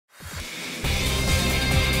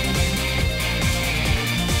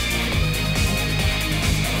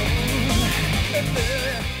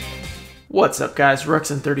What's up guys,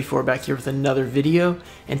 Ruxin34 back here with another video,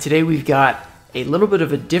 and today we've got a little bit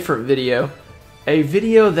of a different video. A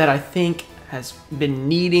video that I think has been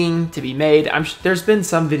needing to be made. There's been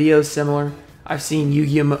some videos similar. I've seen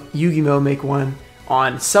Yu-Gi-Oh make one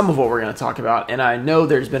on some of what we're going to talk about, and I know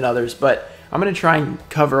there's been others, but I'm going to try and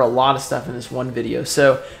cover a lot of stuff in this one video.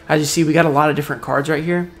 So as you see, we got a lot of different cards right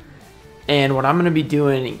here, and what I'm going to be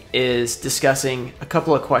doing is discussing a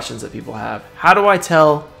couple of questions that people have. How do I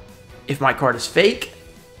tell if my card is fake?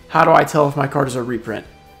 How do I tell if my card is a reprint?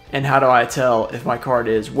 And how do I tell if my card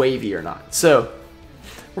is wavy or not? So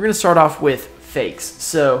we're going to start off with fakes.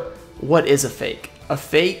 So what is a fake? A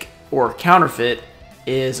fake or counterfeit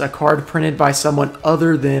is a card printed by someone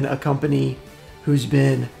other than a company who's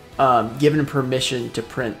been given permission to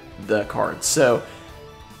print the card. So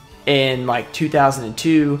in like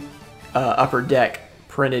 2002, Upper Deck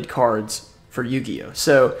printed cards for Yu-Gi-Oh!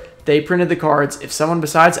 So they printed the cards. If someone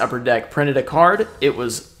besides Upper Deck printed a card, it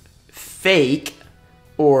was fake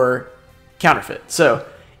or counterfeit. So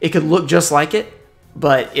it could look just like it,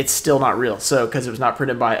 but it's still not real. So because it was not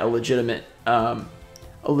printed by a legitimate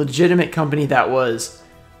company that was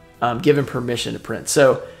given permission to print.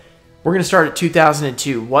 So we're going to start at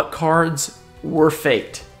 2002. What cards were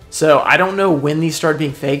faked? So I don't know when these started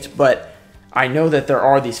being faked, but I know that there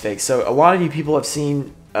are these fakes. So a lot of you people have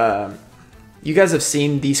seen, you guys have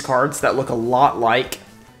seen these cards that look a lot like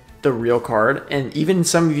the real card. And even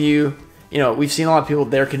some of you, we've seen a lot of people,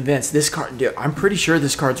 they're convinced this card, dude, I'm pretty sure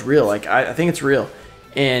this card's real. Like, I think it's real.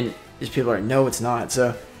 And these people are like, no, it's not.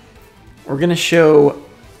 So we're going to show,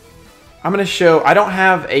 I don't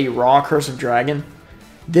have a raw Curse of Dragon.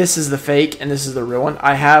 This is the fake and this is the real one.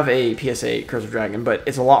 I have a PSA Curse of Dragon, but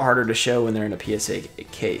it's a lot harder to show when they're in a PSA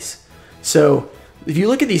case. So if you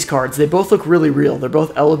look at these cards, they both look really real. They're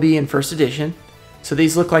both LOB and first edition. So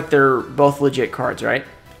these look like they're both legit cards, right?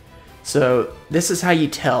 So this is how you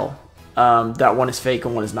tell that one is fake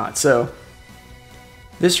and one is not. So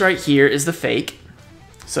this right here is the fake.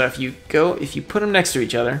 So if you put them next to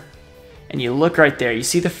each other and you look right there, you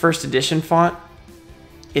see the first edition font?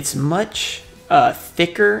 It's much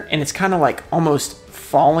thicker and it's kind of like almost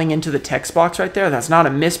falling into the text box right there. That's not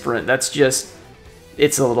a misprint. That's just,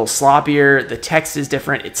 it's a little sloppier. The text is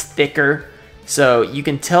different. It's thicker. So you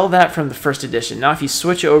can tell that from the first edition. Now, if you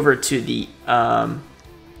switch over to the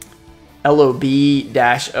LOB-007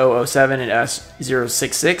 and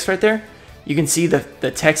S066 right there, you can see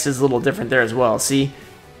the text is a little different there as well. See,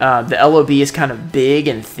 the LOB is kind of big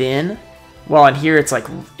and thin, while in here it's like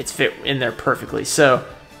it's fit in there perfectly. So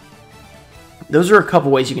those are a couple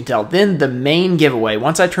ways you can tell. Then the main giveaway,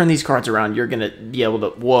 once I turn these cards around, you're going to be able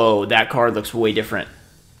to, whoa, that card looks way different.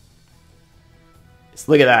 Just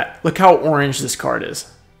look at that. Look how orange this card is.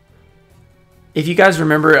 If you guys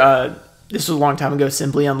remember, this was a long time ago,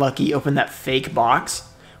 Simply Unlucky opened that fake box.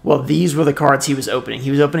 Well, these were the cards he was opening.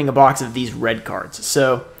 He was opening a box of these red cards.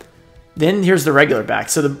 So then here's the regular back.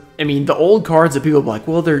 So the old cards that people are like,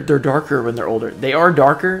 well, they're darker when they're older. They are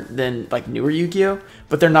darker than like newer Yu-Gi-Oh,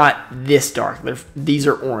 but they're not this dark. These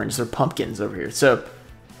are orange. They're pumpkins over here. So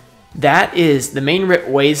that is the main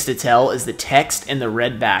ways to tell is the text and the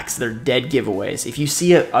red backs. They're dead giveaways. If you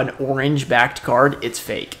see an orange backed card, it's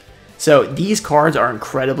fake. So these cards are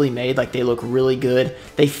incredibly made. Like, they look really good.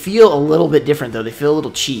 They feel a little bit different though. They feel a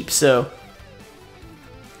little cheap. So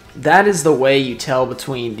that is the way you tell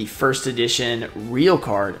between the first edition real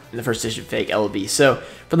card and the first edition fake LOB. So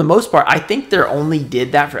for the most part, I think they only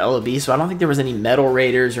did that for LOB. So I don't think there was any Metal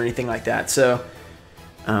Raiders or anything like that. So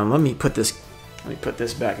let me put this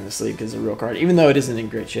back in the sleeve because it's a real card, even though it isn't in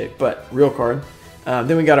great shape, but real card.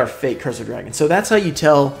 Then we got our fake Curse of Dragon. So that's how you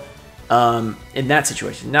tell in that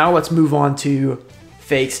situation. Now let's move on to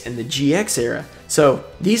fakes in the GX era. So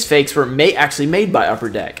these fakes were actually made by Upper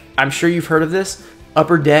Deck. I'm sure you've heard of this.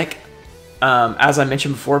 Upper Deck, as I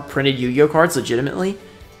mentioned before, printed Yu-Gi-Oh cards legitimately,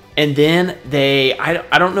 and then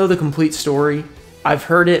I don't know the complete story. I've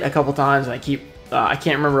heard it a couple times, and I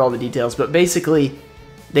can't remember all the details, but basically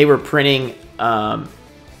they were printing cards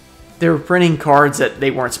that they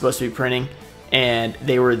weren't supposed to be printing, and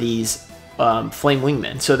they were these Flame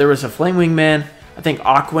Wingmen. So there was a Flame Wingman, I think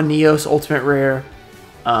Aqua Neos Ultimate Rare,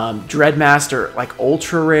 Dreadmaster like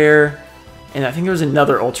Ultra Rare. And I think there was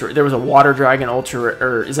another ultra. There was a Water Dragon ultra,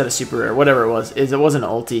 or is that a super rare? Whatever it was, it wasn't an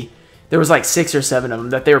ulti. There was like 6 or 7 of them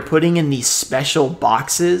that they were putting in these special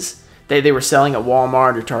boxes. They were selling at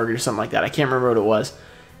Walmart or Target or something like that. I can't remember what it was.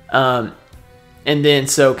 And then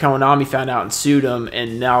so Konami found out and sued them,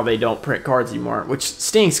 and now they don't print cards anymore, which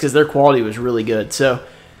stinks because their quality was really good. So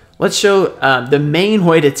let's show the main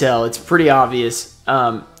way to tell. It's pretty obvious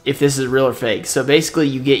if this is real or fake. So basically,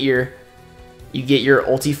 you get your You get your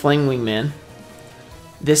Ulti Flame Wingman.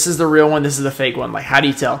 This is the real one. This is the fake one. Like, how do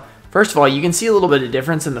you tell? First of all, you can see a little bit of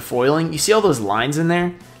difference in the foiling. You see all those lines in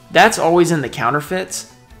there? That's always in the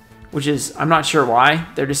counterfeits, which is, I'm not sure why.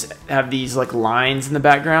 They just have these like lines in the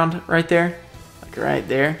background right there, like right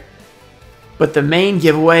there. But the main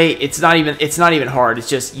giveaway, it's not even hard. It's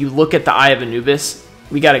just you look at the Eye of Anubis.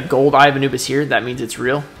 We got a gold Eye of Anubis here. That means it's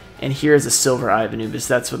real. And here's a silver Eye of Anubis.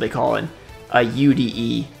 That's what they call it, a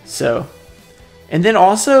UDE. So, and then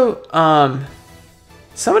also,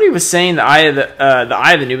 somebody was saying the Eye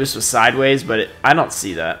of Anubis was sideways, but I don't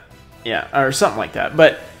see that. Yeah, or something like that.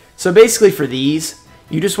 But so basically for these,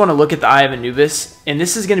 you just want to look at the Eye of Anubis, and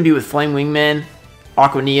this is going to be with Flame Wingman,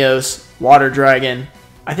 Aqua Neos, Water Dragon,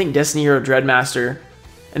 I think Destiny Hero Dreadmaster,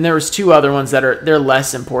 and there was 2 other ones that they're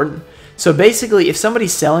less important. So basically, if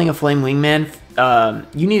somebody's selling a Flame Wingman,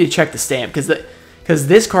 you need to check the stamp because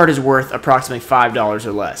this card is worth approximately $5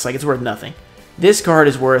 or less. Like, it's worth nothing. This card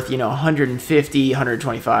is worth, you know, 150,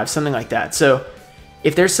 125, something like that. So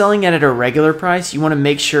if they're selling it at a regular price, you want to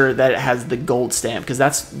make sure that it has the gold stamp because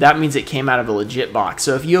that means it came out of a legit box.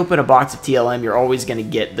 So if you open a box of TLM, you're always going to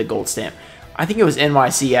get the gold stamp. I think it was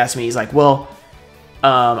NYC asked me, he's like, well,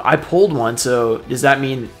 I pulled one, so does that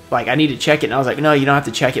mean like I need to check it? And I was like, no, you don't have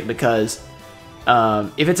to check it because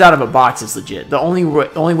if it's out of a box, it's legit. The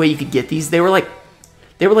only way you could get these, they were like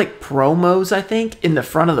promos, I think, in the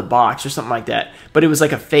front of the box or something like that. But it was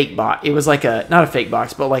like a fake box. It was like not a fake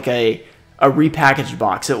box, but like a repackaged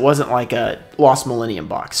box. It wasn't like a Lost Millennium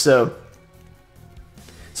box. So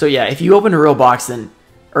yeah, if you open a real box,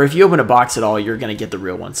 or if you open a box at all, you're going to get the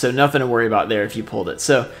real one. So nothing to worry about there if you pulled it.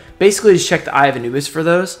 So basically just check the Eye of Anubis for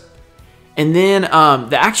those. And then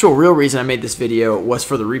the actual real reason I made this video was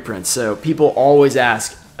for the reprints. So people always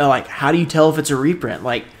ask, like, how do you tell if it's a reprint?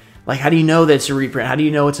 Like how do you know that it's a reprint? How do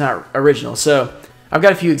you know it's not original? So I've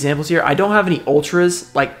got a few examples here. I don't have any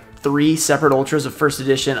ultras, like 3 separate ultras of first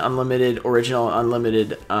edition, unlimited, original,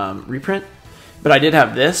 unlimited reprint. But I did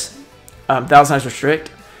have this, Thousand Eyes Restrict.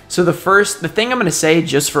 So the thing I'm going to say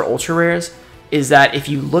just for ultra rares is that if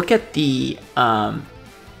you look at the ultra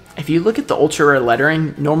rare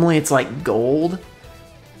lettering, normally it's like gold,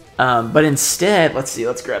 but instead, let's see,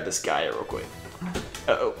 let's grab this guy real quick.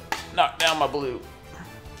 Uh-oh, knocked down my blue.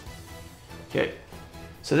 Okay,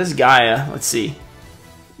 so this Gaia, let's see.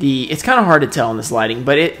 It's kind of hard to tell in this lighting,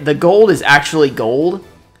 but the gold is actually gold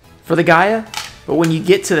for the Gaia, but when you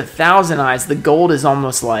get to the Thousand Eyes, the gold is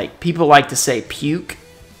almost like, people like to say puke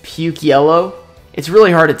yellow. It's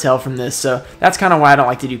really hard to tell from this, so that's kind of why I don't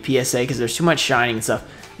like to do PSA, because there's too much shining and stuff.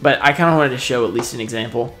 But I kind of wanted to show at least an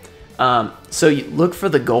example. So you look for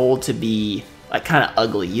the gold to be like kind of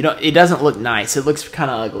ugly. It doesn't look nice. It looks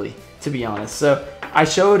kind of ugly, to be honest. So I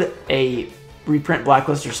showed a reprint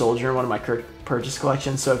Blackluster Soldier in one of my purchase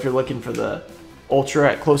collections. So if you're looking for the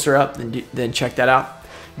ultra at closer up, then check that out.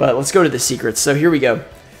 But let's go to the secrets. So here we go.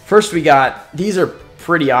 First we got, these are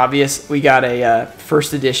pretty obvious. We got a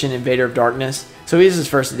first edition Invader of Darkness. So this is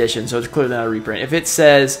first edition, so it's clearly not a reprint. If it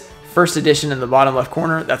says first edition in the bottom left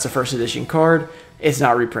corner, that's a first edition card. It's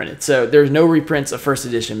not reprinted. So there's no reprints of first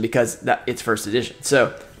edition because it's first edition.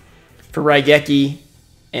 So for Raigeki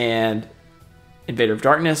and Invader of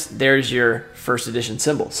Darkness, there's your first edition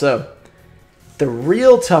symbol. So the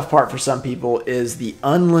real tough part for some people is the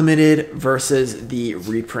unlimited versus the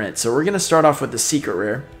reprint. So we're going to start off with the secret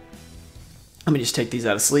rare. Let me just take these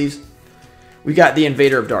out of sleeves. We got the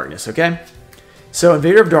Invader of Darkness, okay? So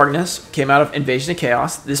Invader of Darkness came out of Invasion of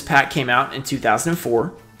Chaos. This pack came out in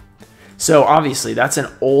 2004. So obviously that's an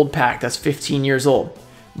old pack. That's 15 years old.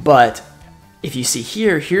 But if you see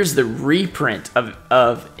here, here's the reprint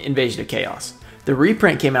of Invasion of Chaos. The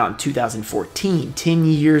reprint came out in 2014, 10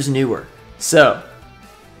 years newer. So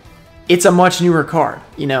it's a much newer card.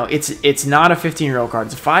 You know, it's not a 15-year-old card.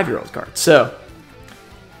 It's a 5-year-old card. So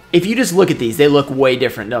if you just look at these, they look way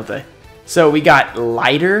different, don't they? So we got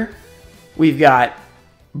lighter. We've got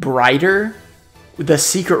brighter. The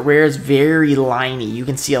secret rare is very liney. You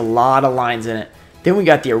can see a lot of lines in it. Then we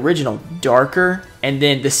got the original darker. And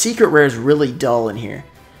then the secret rare is really dull in here.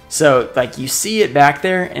 So like you see it back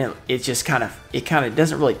there and it just kind of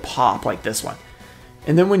doesn't really pop like this one.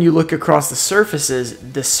 And then when you look across the surfaces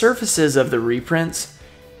of the reprints,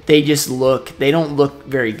 they don't look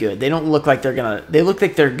very good. They don't look like they look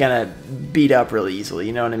like they're gonna beat up really easily,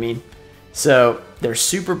 you know what I mean? So they're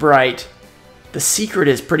super bright. The secret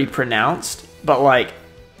is pretty pronounced, but like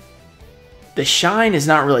the shine is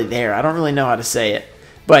not really there. I don't really know how to say it,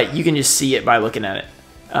 but you can just see it by looking at it.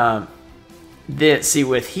 See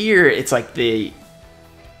with here, it's like the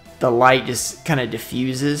light just kind of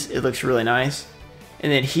diffuses. It looks really nice.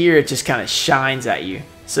 And then here it just kind of shines at you.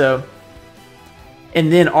 So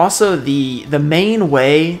And then also the main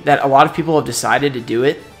way that a lot of people have decided to do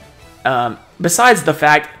it, besides the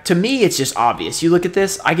fact, to me, it's just obvious. You look at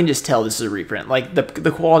this, I can just tell this is a reprint. Like,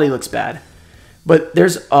 the quality looks bad. But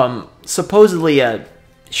there's supposedly a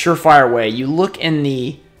surefire way. You look in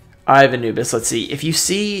the Eye of Anubis. Let's see. If you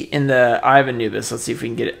see in the Eye of Anubis, let's see if we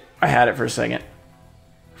can get it. I had it for a second.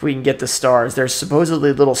 If we can get the stars. There's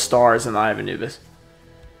supposedly little stars in the Eye of Anubis,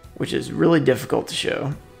 which is really difficult to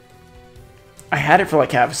show. I had it for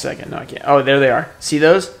like half a second. No, I can't. Oh, there they are. See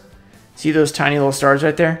those? See those tiny little stars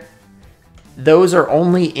right there? Those are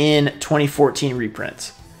only in 2014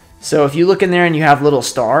 reprints. So if you look in there and you have little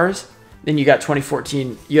stars, then you got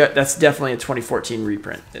 2014. Yeah, that's definitely a 2014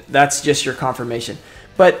 reprint. That's just your confirmation.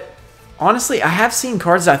 But honestly, I have seen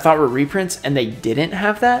cards that I thought were reprints and they didn't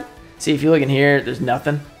have that. See, if you look in here, there's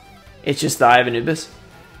nothing. It's just the Eye of Anubis.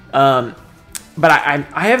 But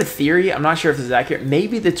I have a theory. I'm not sure if this is accurate.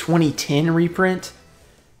 Maybe the 2010 reprint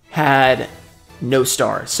had no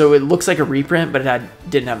stars. So it looks like a reprint, but it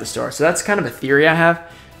didn't have the stars. So that's kind of a theory I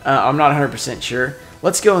have. I'm not 100% sure.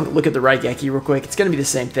 Let's go and look at the Raigeki real quick. It's going to be the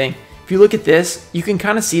same thing. If you look at this, you can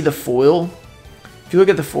kind of see the foil. If you look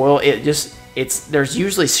at the foil, there's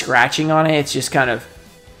usually scratching on it. It's just kind of,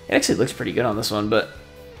 it actually looks pretty good on this one, but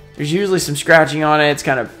there's usually some scratching on it. It's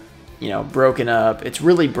kind of, you know, broken up. It's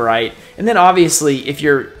really bright. And then obviously, if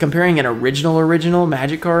you're comparing an original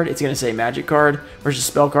Magic card, it's going to say Magic card versus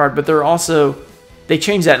Spell card. But they're also, they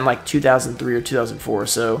changed that in like 2003 or 2004.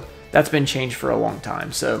 So that's been changed for a long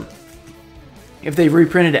time. So if they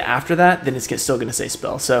reprinted it after that, then it's still going to say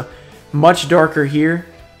Spell. So much darker here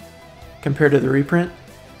compared to the reprint.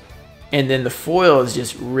 And then the foil is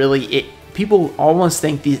just really, people almost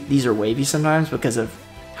think these are wavy sometimes because of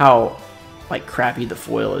how like crappy the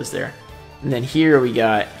foil is there. And then here we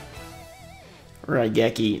got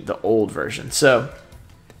Raigeki, the old version. So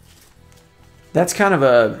that's kind of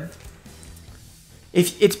a,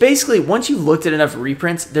 it's basically, once you've looked at enough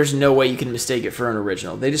reprints, there's no way you can mistake it for an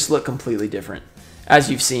original. They just look completely different.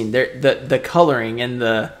 As you've seen, the coloring and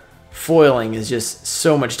the foiling is just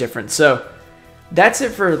so much different. So that's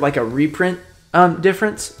it for like a reprint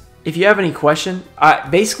difference. If you have any question,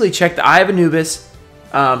 basically check the Eye of Anubis,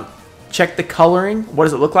 check the coloring. What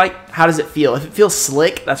does it look like? How does it feel? If it feels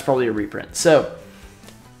slick, that's probably a reprint. So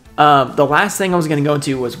the last thing I was going to go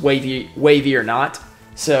into was wavy or not.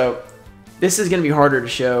 So this is going to be harder to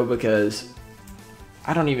show because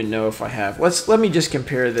I don't even know if I have. Let me just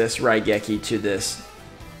compare this Raigeki to this.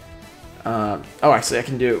 Oh, actually, I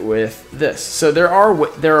can do it with this. So there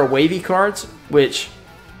are wavy cards, which,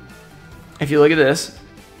 if you look at this,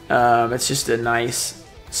 it's just a nice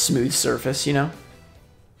smooth surface, you know.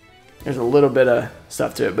 There's a little bit of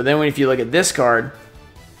stuff to it, but then if you look at this card,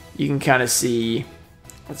 you can kind of see.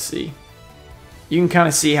 Let's see. You can kind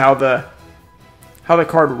of see how the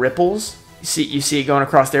card ripples. You see it going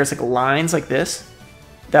across there. It's like lines like this.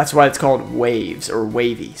 That's why it's called waves or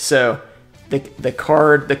wavy. So the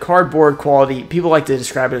cardboard quality, people like to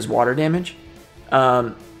describe it as water damage.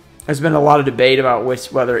 There's been a lot of debate about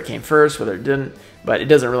whether it came first, whether it didn't, but it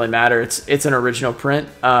doesn't really matter. It's an original print.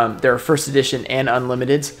 There are first edition and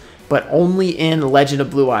unlimiteds, but only in Legend of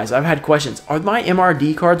Blue Eyes. I've had questions. Are my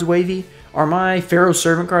MRD cards wavy? Are my Pharaoh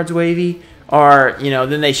Servant cards wavy?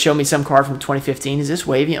 Then they show me some card from 2015. Is this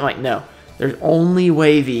wavy? I'm like, no. There's only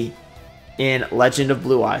wavy in Legend of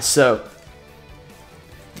Blue Eyes. So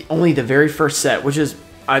only the very first set, which is,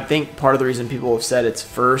 I think, part of the reason people have said it's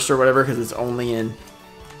first or whatever, because it's only in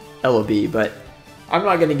LOB. But I'm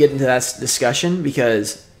not going to get into that discussion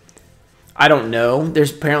because I don't know.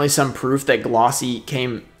 There's apparently some proof that Glossy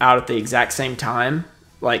came out at the exact same time,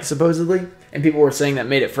 like supposedly, and people were saying that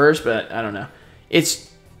made it first, but I don't know.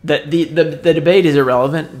 It's that the debate is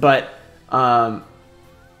irrelevant, but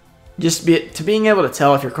being able to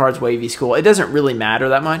tell if your card's wavy is cool. It doesn't really matter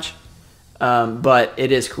that much, but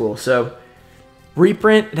it is cool. So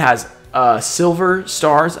reprint, it has silver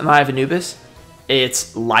stars in the Eye of Anubis.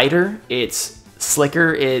 It's lighter. It's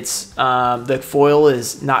slicker. It's the foil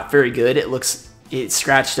is not very good. It's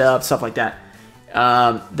scratched up, stuff like that.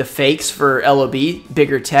 The fakes for LOB,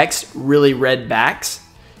 bigger text, really red backs.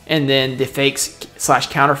 And then the fakes /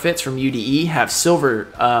 counterfeits from UDE have silver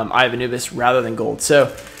Eye of Anubis rather than gold.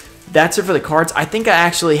 So that's it for the cards. I think I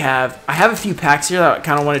have a few packs here that I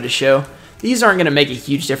kind of wanted to show. These aren't going to make a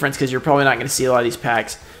huge difference because you're probably not going to see a lot of these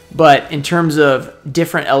packs. But in terms of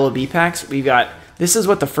different LOB packs, we've got, this is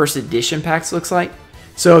what the first edition packs looks like.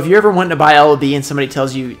 So if you're ever wanting to buy LOB and somebody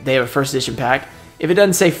tells you they have a first edition pack, if it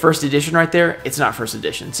doesn't say first edition right there, it's not first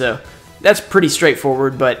edition. So that's pretty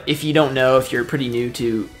straightforward. But if you don't know, if you're pretty new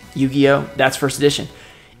to Yu-Gi-Oh, that's first edition.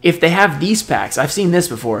 if they have these packs, I've seen this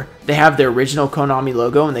before. They have the original Konami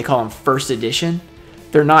logo and they call them first edition.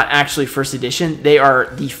 They're not actually first edition. They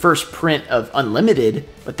are the first print of Unlimited,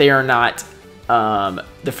 but they are not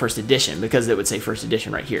the first edition because it would say first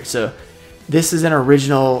edition right here. So this is an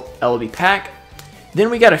original LOB pack. Then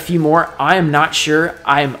we got a few more. I am not sure.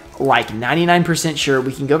 I'm like 99% sure.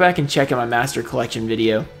 We can go back and check in my Master Collection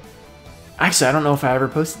video. Actually, I don't know if I ever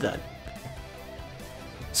posted that.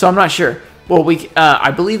 So I'm not sure. Well,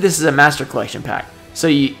 I believe this is a Master Collection pack. So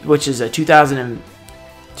which is a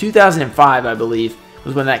 2005, I believe,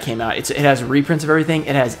 was when that came out. It has reprints of everything.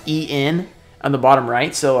 It has EN on the bottom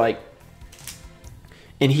right. So like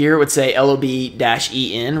in here it would say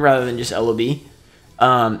LOB-EN rather than just LOB.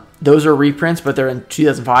 Those are reprints, but they're in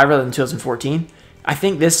 2005 rather than 2014. I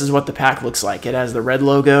think this is what the pack looks like. It has the red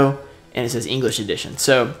logo and it says English edition.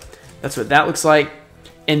 So that's what that looks like.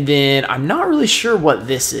 And then I'm not really sure what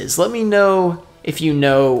this is. Let me know if you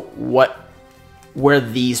know where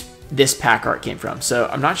this pack art came from. So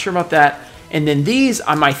I'm not sure about that. And then these,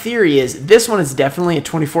 my theory is this one is definitely a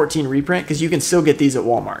 2014 reprint because you can still get these at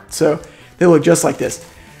Walmart. So they look just like this.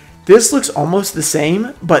 This looks almost the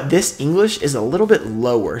same, but this English is a little bit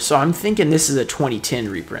lower. So I'm thinking this is a 2010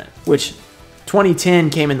 reprint, which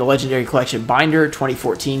 2010 came in the Legendary Collection binder.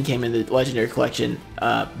 2014 came in the Legendary Collection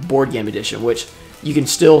board game edition, which you can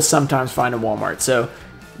still sometimes find in Walmart. So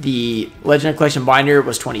the Legendary Collection binder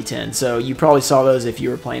was 2010. So you probably saw those if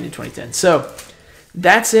you were playing in 2010. So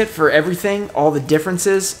that's it for everything, all the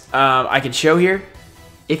differences I can show here.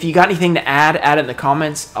 If you got anything to add it in the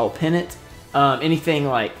comments. I'll pin it. Anything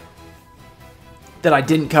like that I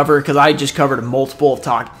didn't cover, because I just covered a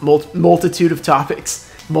multitude of topics.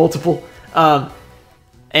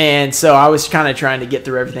 And so I was kind of trying to get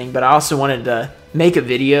through everything, but I also wanted to make a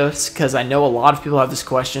video because I know a lot of people have this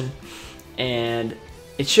question and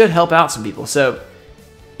it should help out some people. So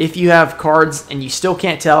if you have cards and you still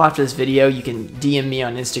can't tell after this video, you can DM me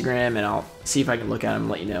on Instagram and I'll see if I can look at them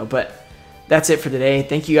and let you know. But that's it for today.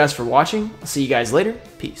 Thank you guys for watching. I'll see you guys later.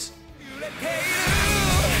 Peace.「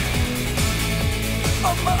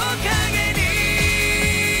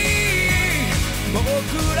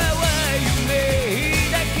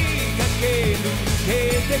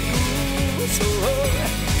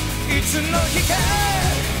いつの日か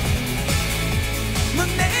胸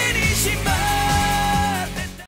にしまう」